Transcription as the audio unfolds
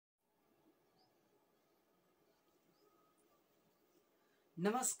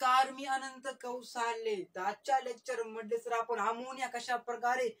नमस्कार, मी अनंत कौसाले. आजच्या लेक्चर मध्ये सर आपण अमोनिया कशा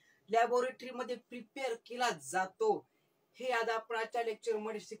प्रकारे लॅबोरेटरी मध्ये प्रिपेअर केला जातो हे आज आपण आजच्या लेक्चर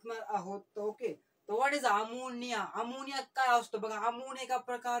मध्ये शिकणार आहोत. ओके, तर व्हॉट इज अमोनिया? अमोनिया काय असतो बघा. अमोनिया एका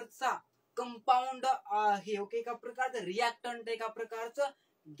प्रकारचा कंपाऊंड आहे. ओके, एका प्रकारचा रिएक्टंट, एका प्रकारचं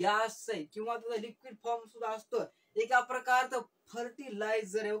गॅस आहे किंवा त्याचा लिक्विड फॉर्म सुद्धा असतो. एका प्रकारचं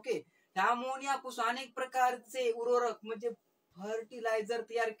फर्टिलायझर आहे. ओके, अमोनिया पासून अनेक प्रकारचे उर्वरक म्हणजे फर्टिलायझर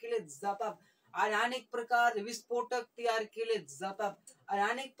तयार केले जातात आणि अनेक प्रकारचे विस्फोटक तयार केले जातात आणि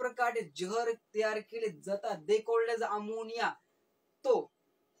अनेक प्रकारचे जहर तयार केले जातात. They called as ammonia. तो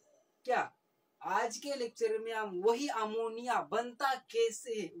क्या आज के लेक्चर में हम वही अमोनिया बनता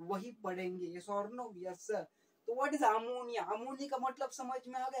कैसे है वही पढ़ेंगे. यस और नो? Yes sir. तो व्हाट इज अमोनिया? अमोनिया का मतलब समझ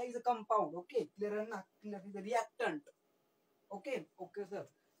में आ गया. Is a compound. Okay, clear है ना? Clear. Is a reactant. Okay okay sir.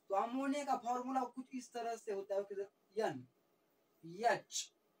 तो अमोनिया का फॉर्मूला कुछ इस तरह से होता है. ओके, N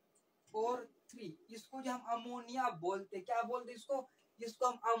और 3. इसको जो हम अमोनिया बोलते, क्या बोलते इसको? इसको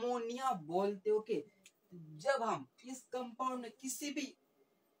हम अमोनिया बोलते. ओके, जब हम इस कंपाउंड में किसी भी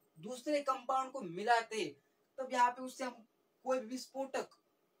दूसरे कंपाउंड को मिलाते तब यहाँ पे उससे हम कोई विस्फोटक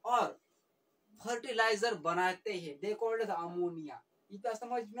और फर्टिलाइजर बनाते हैं. They called as ammonia. इतना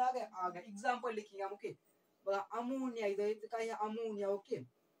समझ में आ गया? आ गया. एग्जांपल लिखेंगे हम. ओके, अमोनिया इथं काय आहे? अमोनिया. ओके,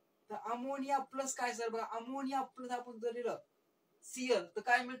 तर अमोनिया प्लस काय सर? बघा, अमोनिया प्लस आपण जर लिहिलं Cl तर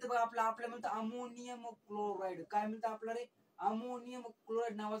काय मिळतं बघा आपल्याला मिळतं अमोनियम क्लोराइड. काय मिळतं आपल्याला? अमोनियम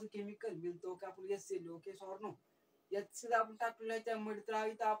क्लोराइड नावाचं केमिकल मिळतं. ओके, आपण HCl. Okay sorry no. HCl आपण टाकलेलं आहे त्यामध्ये तर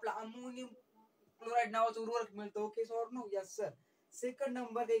इथं आपला अमोनियम क्लोराइड नावाचं उर्वरक मिळतं. Okay sorry no? Yes sir. Second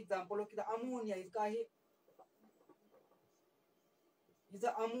number example. Okay, ammonia इथं काय आहे? इथं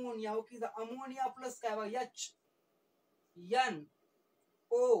अमोनिया. ओके, इथं अमोनिया प्लस काय बघा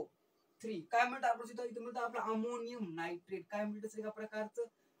HNO3. काय म्हणतात आपण इथं म्हणतात आपलं अमोनियम नायट्रेट. काय म्हणतात एका प्रकारचं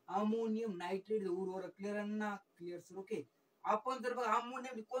अमोनियम नायट्रेट उर्वरक. क्लिअर ना? Clear sir. ओके, आपण जर बघा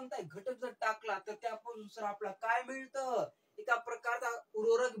अमोनियम कोणताही घटक जर टाकला तर त्यापासून सर आपल्याला काय मिळतं? एका प्रकारचा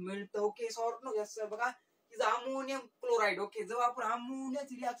उर्वरक मिळतं. Okay sorry no? Yes sir. बघा, इज अमोनियम क्लोराइड. ओके, जेव्हा आपण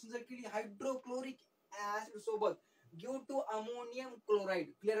अमोनियाची रिएक्शन जर केली हायड्रोक्लोरिक ऍसिड सोबत give to ammonium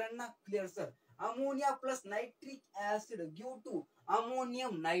chloride. Clear ना? Clear sir. Ammonia plus nitric acid give to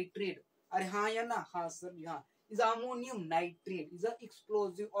ammonium nitrate. अरे हाँ या ना? हाँ सर जी हाँ. Is ammonium nitrate is a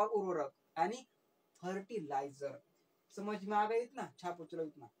explosive और उर्वरक यानी फर्टिलाइजर. समझ में आ गया? इतना छापो. चलो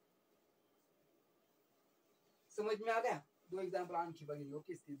इतना समझ में आ गया. दो एग्जांपल आणखी बघितले.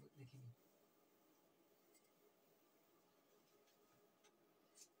 ओके, इसकी लिखेंगे.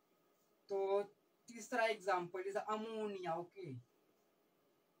 तो तीसरा example is ammonia. Okay,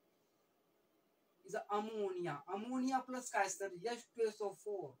 is ammonia. Ammonia plus काय sir?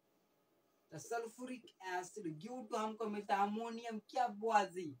 H2SO4. Sulphuric acid give to हमको मिलता है अमोनियम क्या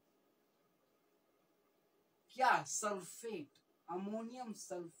बुआजी? क्या? Sulphate. Ammonium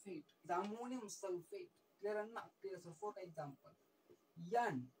sulphate. Ammonium sulphate. Clear है ना? Clear sir. Fourth example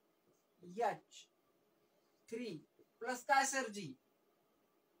NH3 plus काय sir ji?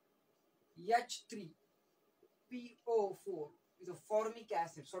 H3PO4 is a formic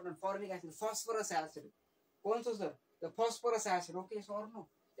acid. Sorry, formic acid. Phosphorus acid. कौन सा sir? The phosphorus acid. Okay, sir no.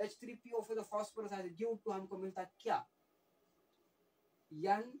 H3PO4 the phosphorus acid give to हमको मिलता क्या?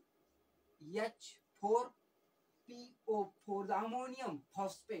 NH4PO4 the ammonium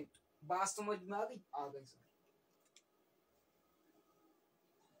phosphate. बात समझ में आ गई? आ गई सर.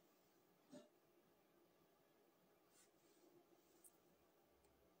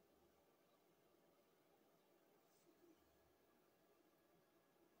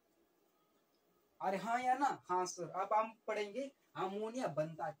 अरे हाँ या ना? हाँ सर. अब हम पढ़ेंगे अमोनिया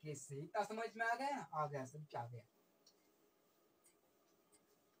बनता कैसे. इतना समझ में आ गया? आ गया सर. क्या गया?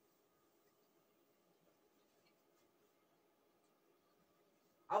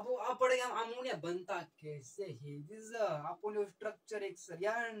 अब पढ़ेंगे हम अमोनिया बनता कैसे है. दिस अपन स्ट्रक्चर एक sir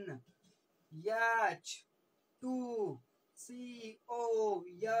NH2CO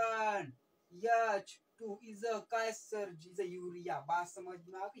N H2 is काय सर? Is urea. बात समझ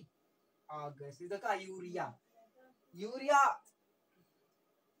में आ गई? आ गए. इज का urea. Urea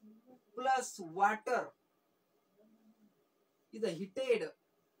plus water is heated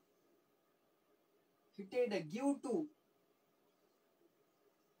give to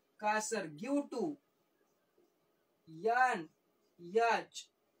sir give to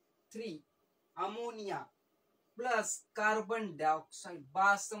NH3 ammonia plus carbon dioxide.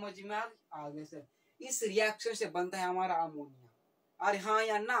 बात समझ में आ गए सर. इस रिएक्शन से बनता है हमारा अमोनिया. अरे हाँ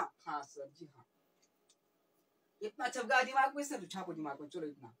या ना? हाँ सर जी हाँ. इतना छपगा दिमाग में सर. छापो दिमाग में. चलो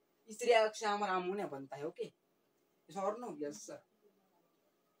इतना. इस रिएक्शन हमारा अमोनिया बनता है. Okay sir no? Yes sir.